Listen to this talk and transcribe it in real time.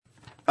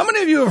How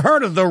many of you have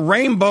heard of the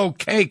Rainbow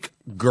Cake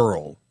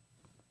Girl?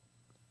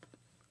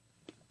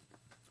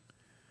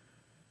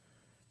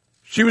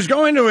 She was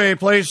going to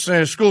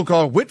a school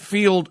called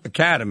Whitfield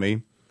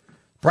Academy,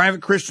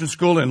 private Christian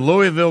school in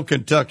Louisville,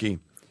 Kentucky.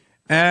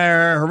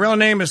 Her real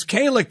name is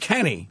Kayla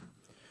Kenny,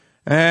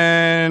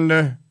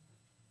 and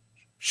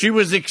she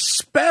was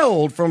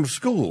expelled from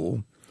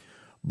school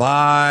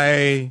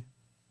by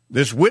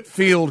this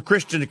Whitfield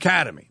Christian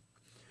Academy.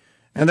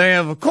 And they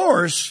have, of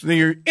course,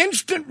 the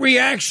instant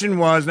reaction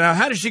was, now,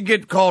 how did she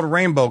get called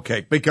Rainbow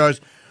Cake? Because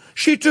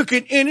she took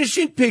an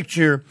innocent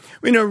picture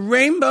in a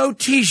rainbow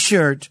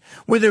T-shirt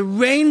with a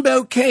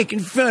rainbow cake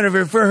in front of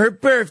her for her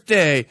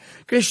birthday,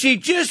 because she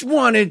just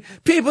wanted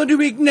people to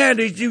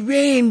acknowledge the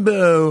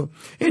rainbow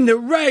and the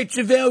rights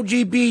of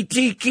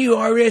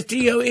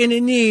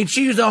LGBTQRSTONE.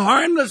 She was a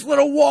harmless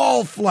little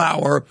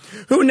wallflower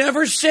who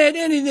never said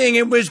anything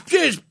and was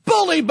just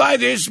bullied by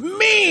this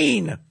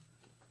mean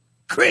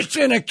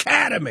Christian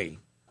Academy.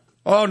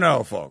 Oh,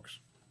 no, folks.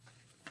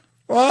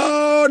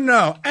 Oh,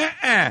 no.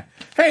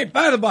 Hey,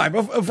 by the by,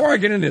 before I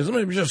get into this,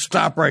 let me just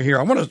stop right here.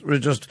 I want to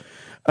just,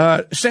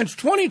 since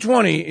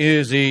 2020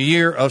 is the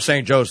year of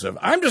St. Joseph,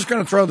 I'm just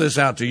going to throw this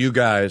out to you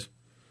guys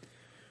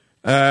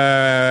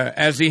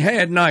as the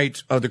head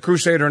knight of the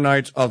Crusader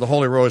Knights of the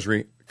Holy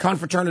Rosary.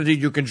 Confraternity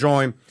you can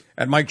join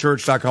at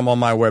mikechurch.com on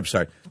my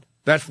website.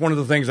 That's one of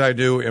the things I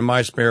do in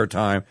my spare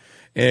time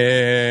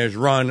is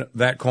run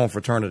that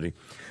confraternity.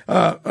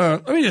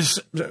 Let me just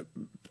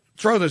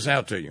throw this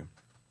out to you,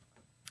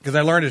 because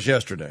I learned this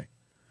yesterday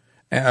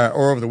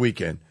or over the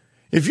weekend.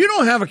 If you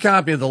don't have a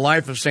copy of the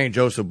Life of St.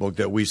 Joseph book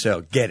that we sell,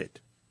 get it.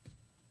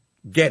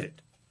 Get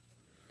it.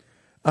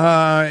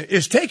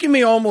 It's taken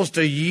me almost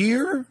a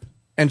year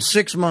and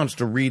 6 months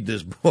to read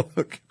this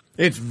book.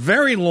 It's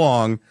very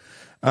long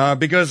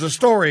because the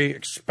story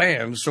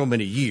spans so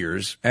many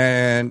years,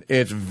 and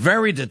it's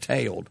very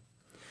detailed.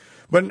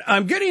 But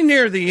I'm getting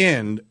near the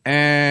end,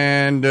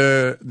 and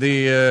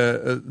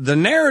the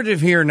narrative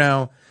here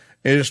now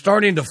is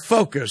starting to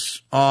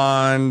focus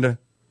on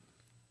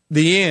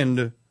the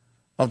end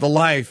of the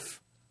life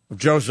of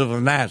Joseph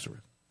of Nazareth,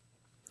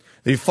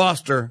 the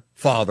foster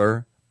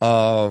father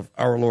of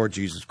our Lord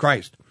Jesus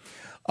Christ.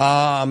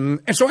 And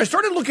so I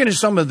started looking at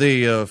some of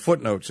the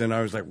footnotes, and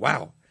I was like,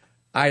 wow,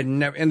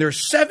 and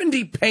there's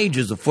 70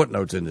 pages of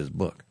footnotes in this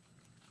book.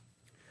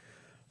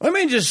 Let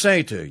me just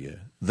say to you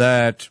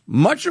that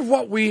much of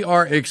what we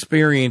are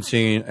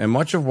experiencing and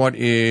much of what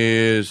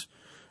is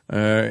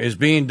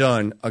being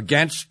done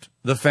against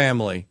the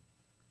family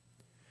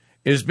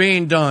is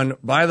being done,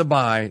 by the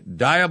by,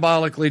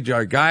 diabolically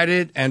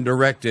guided and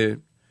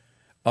directed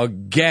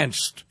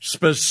against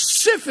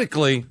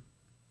specifically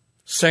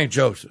St.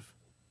 Joseph.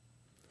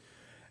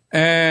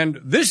 And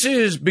this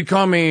is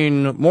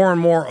becoming more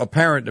and more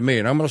apparent to me,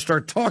 and I'm going to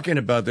start talking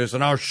about this,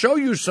 and I'll show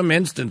you some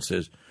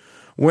instances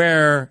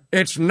where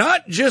it's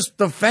not just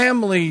the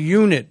family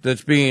unit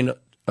that's being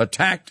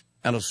attacked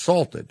and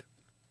assaulted.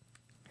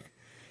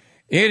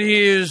 It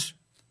is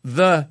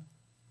the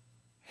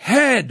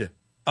head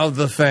of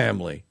the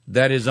family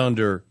that is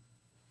under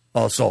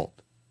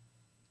assault.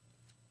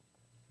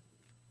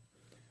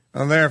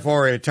 And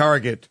therefore a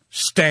target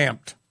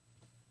stamped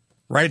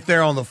right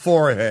there on the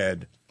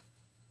forehead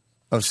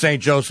of St.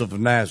 Joseph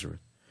of Nazareth.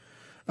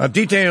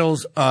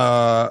 Details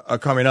are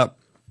coming up.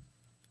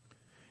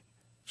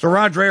 So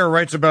Rod Dreher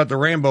writes about the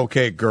Rainbow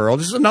Cake Girl.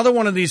 This is another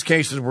one of these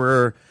cases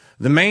where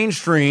the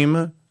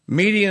mainstream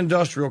media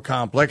industrial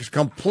complex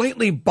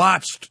completely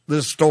botched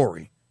this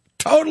story.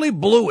 Totally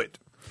blew it.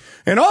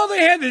 And all they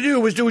had to do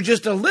was do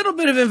just a little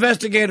bit of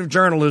investigative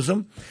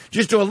journalism,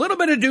 just do a little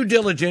bit of due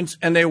diligence,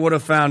 and they would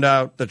have found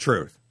out the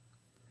truth.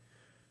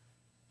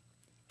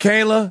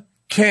 Kayla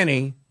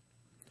Kenny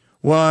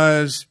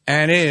was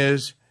and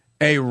is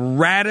a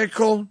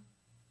radical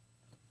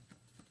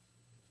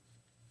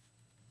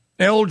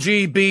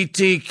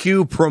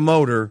LGBTQ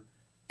promoter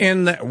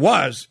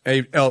was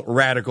a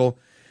radical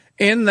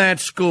in that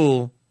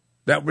school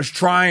that was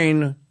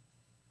trying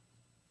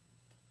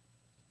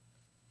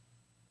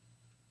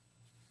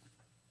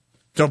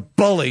to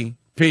bully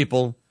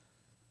people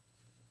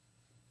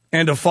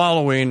into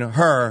following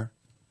her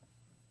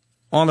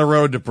on the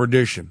road to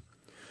perdition.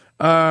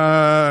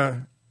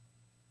 And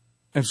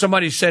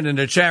somebody said in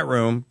the chat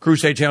room,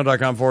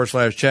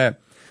 crusadechannel.com/chat,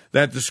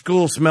 that the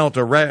school smelt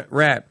a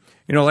rat.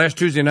 You know, last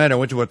Tuesday night I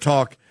went to a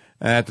talk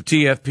at the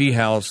TFP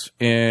house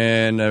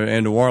in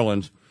New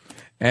Orleans,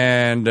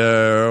 and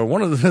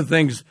one of the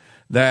things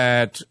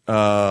that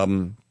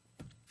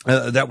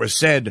that was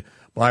said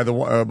by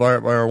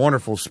our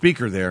wonderful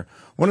speaker there,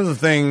 one of the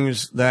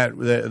things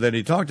that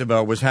he talked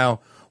about was how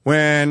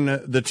when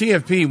the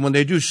TFP, when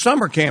they do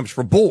summer camps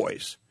for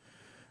boys,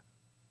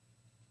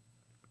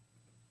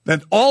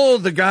 that all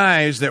of the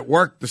guys that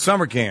work the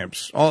summer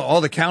camps,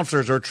 all the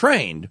counselors are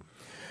trained,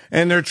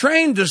 and they're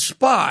trained to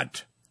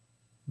spot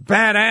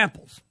bad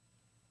apples.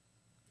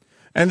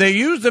 And they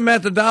use the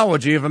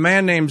methodology of a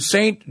man named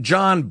St.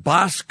 John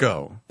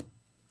Bosco.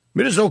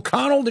 Mrs.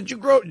 O'Connell,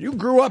 you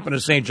grew up in a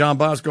St. John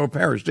Bosco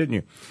parish, didn't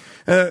you?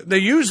 They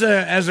use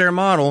as their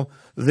model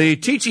the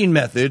teaching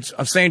methods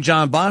of St.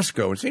 John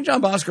Bosco. And St.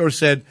 John Bosco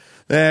said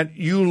that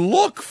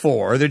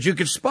that you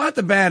could spot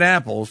the bad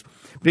apples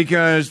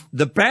because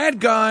the bad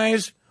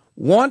guys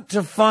want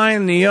to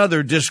find the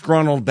other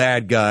disgruntled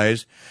bad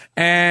guys,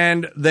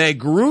 and they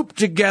group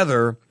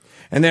together,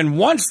 and then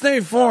once they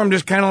formed,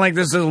 it's kind of like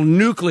this little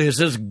nucleus,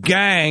 this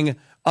gang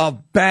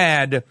of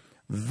bad,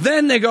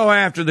 then they go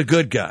after the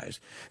good guys.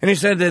 And he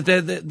said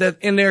that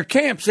in their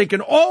camps, they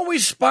can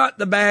always spot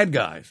the bad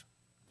guys.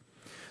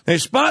 They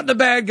spot the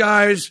bad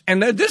guys,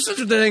 and this is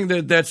the thing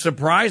that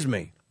surprised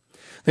me.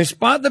 They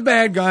spot the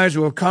bad guys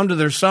who have come to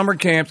their summer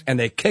camps, and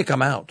they kick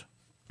them out.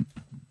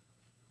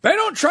 They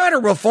don't try to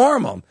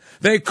reform them.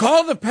 They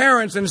call the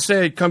parents and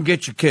say, come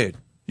get your kid,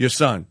 your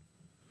son.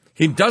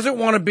 He doesn't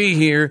want to be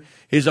here.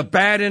 He's a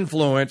bad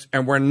influence,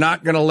 and we're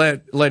not going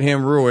to let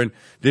him ruin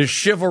this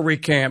chivalry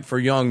camp for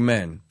young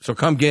men. So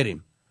come get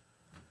him.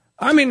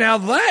 I mean, now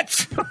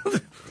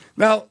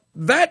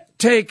that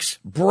takes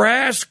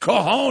brass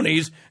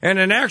cojones and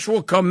an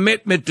actual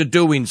commitment to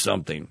doing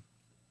something.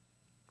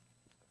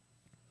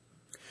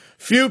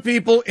 Few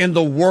people in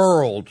the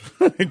world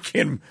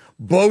can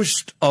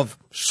boast of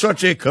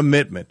such a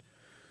commitment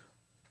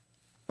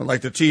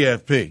like the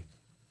TFP.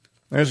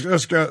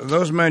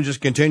 Those men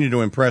just continue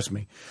to impress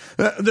me.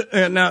 Now,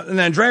 and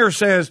then Dreher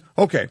says,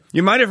 okay,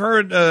 you might have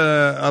heard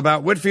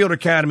about Whitfield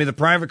Academy, the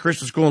private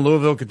Christian school in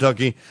Louisville,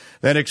 Kentucky,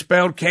 that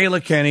expelled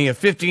Kayla Kenny, a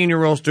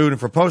 15-year-old student,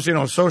 for posting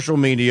on social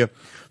media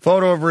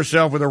photo of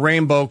herself with a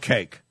rainbow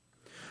cake.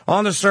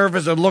 On the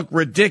surface, it looked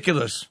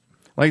ridiculous,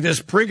 like this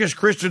priggish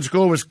Christian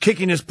school was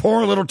kicking this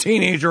poor little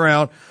teenager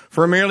out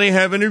for merely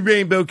having a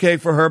rainbow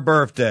cake for her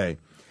birthday.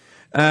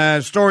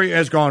 Story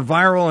has gone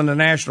viral in the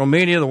national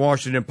media. The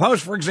Washington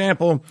Post, for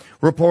example,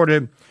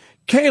 reported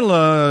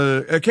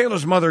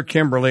Kayla's mother,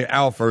 Kimberly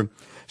Alford,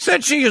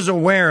 said she is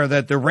aware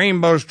that the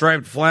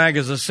rainbow-striped flag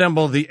is a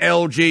symbol of the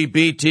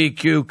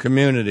LGBTQ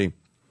community,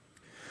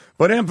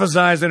 but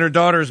emphasized that her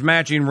daughter's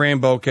matching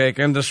rainbow cake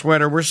and the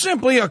sweater were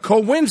simply a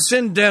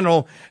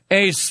coincidental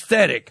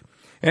aesthetic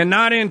and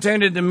not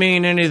intended to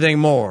mean anything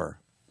more.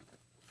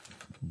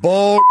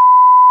 Bull,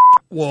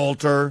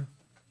 Walter.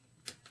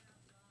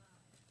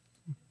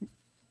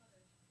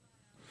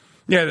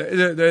 Yeah,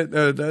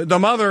 the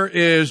mother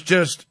is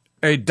just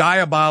a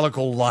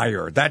diabolical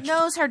liar. That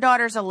knows her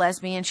daughter's a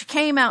lesbian. She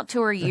came out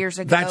to her years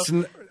ago.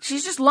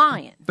 She's just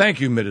lying. Thank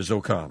you, Mrs.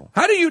 O'Connell.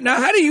 How do you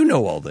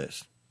know all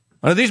this?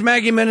 Are these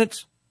Maggie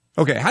Minutes?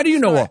 Okay, how do you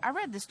know all? I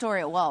read the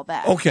story a while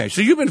back. Okay,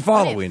 so you've been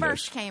following when it this.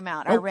 First came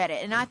out, I read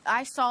it, and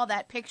I saw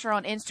that picture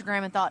on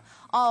Instagram and thought,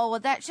 oh, well,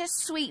 that's just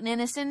sweet and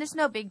innocent. It's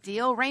no big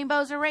deal.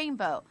 Rainbow's a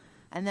rainbow.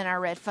 And then I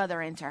read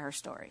further into her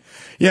story.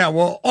 Yeah,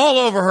 well, all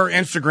over her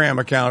Instagram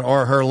account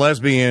are her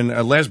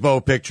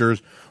lesbo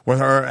pictures with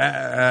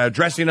her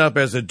dressing up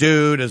as a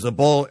dude, as the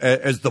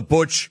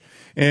butch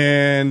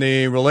in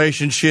the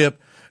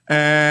relationship,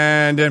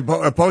 and then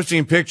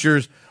posting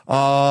pictures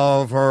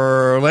of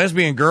her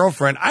lesbian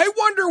girlfriend. I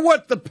wonder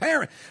what the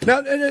parent...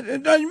 Now,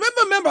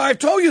 remember, I've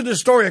told you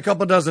this story a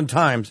couple dozen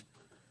times.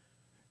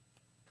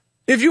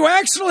 If you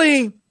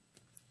actually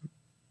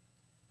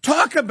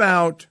talk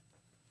about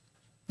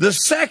the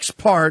sex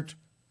part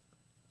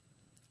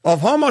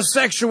of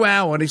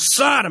homosexuality,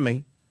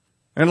 sodomy,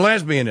 and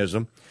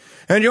lesbianism,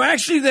 and you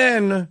actually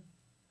then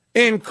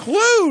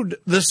include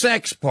the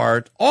sex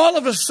part, all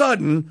of a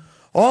sudden,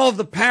 all of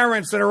the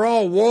parents that are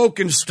all woke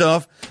and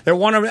stuff, that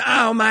want to,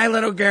 oh, my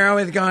little girl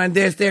is going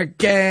this, they're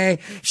gay,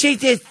 she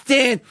just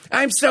did,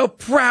 I'm so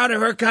proud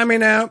of her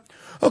coming out.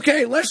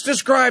 Okay, let's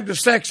describe the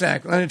sex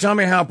act. And tell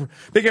me how,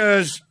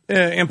 because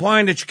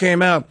implying that you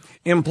came out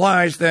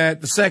implies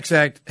that the sex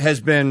act has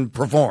been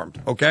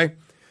performed, okay?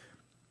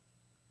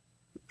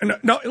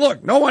 No,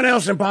 look, no one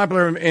else in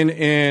popular,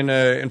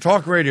 in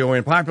talk radio,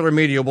 in popular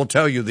media will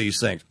tell you these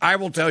things. I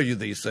will tell you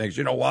these things.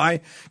 You know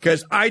why?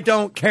 Because I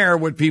don't care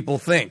what people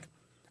think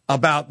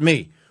about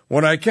me.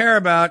 What I care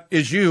about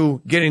is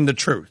you getting the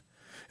truth.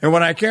 And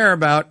what I care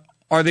about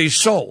are these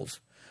souls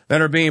that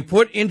are being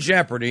put in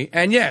jeopardy.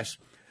 And yes,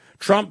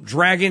 Trump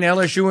dragging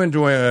LSU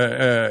into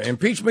an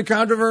impeachment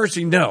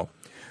controversy? No.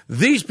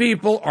 These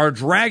people are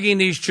dragging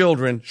these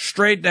children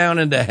straight down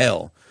into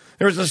hell.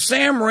 There was a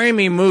Sam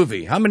Raimi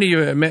movie. How many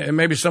of you,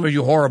 maybe some of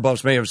you horror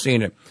buffs may have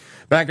seen it,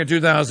 back in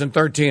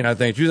 2013, I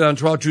think,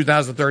 2012,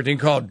 2013,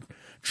 called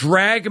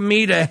Drag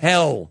Me to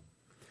Hell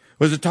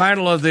was the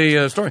title of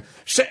the story.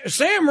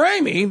 Sam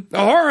Raimi, the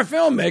horror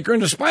filmmaker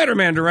and the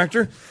Spider-Man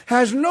director,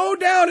 has no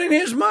doubt in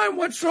his mind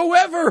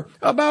whatsoever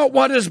about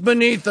what is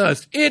beneath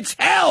us. It's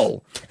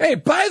hell. Hey,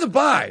 by the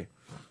by,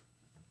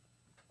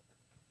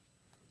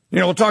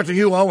 we'll talk to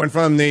Hugh Owen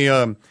from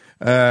the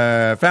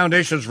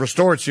Foundations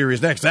Restored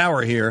series next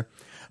hour here.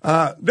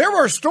 There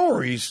are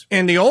stories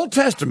in the Old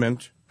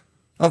Testament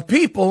of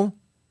people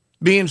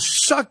being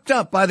sucked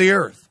up by the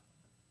earth.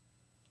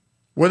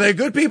 Were they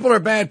good people or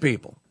bad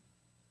people?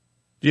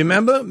 Do you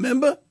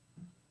remember?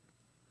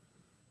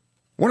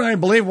 I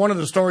believe one of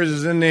the stories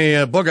is in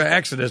the book of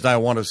Exodus, I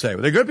want to say.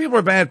 Were they good people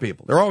or bad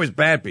people? They're always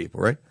bad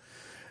people, right?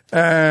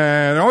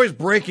 They're always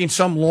breaking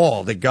some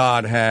law that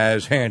God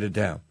has handed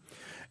down.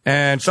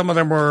 and some of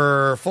them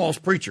were false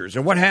preachers.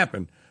 And what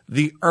happened?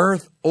 The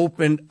earth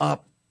opened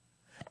up,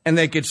 and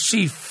they could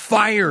see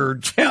fire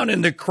down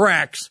in the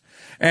cracks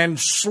and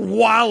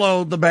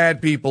swallow the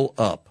bad people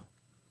up.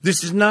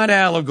 This is not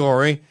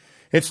allegory.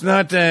 It's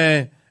not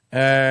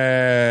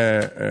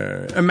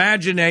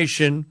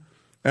imagination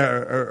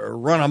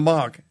run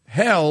amok.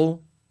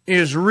 Hell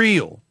is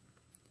real,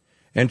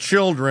 and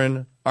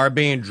children are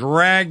being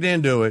dragged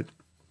into it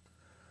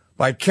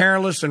by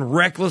careless and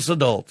reckless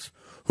adults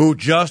who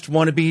just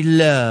want to be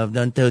loved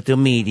on social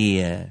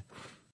media.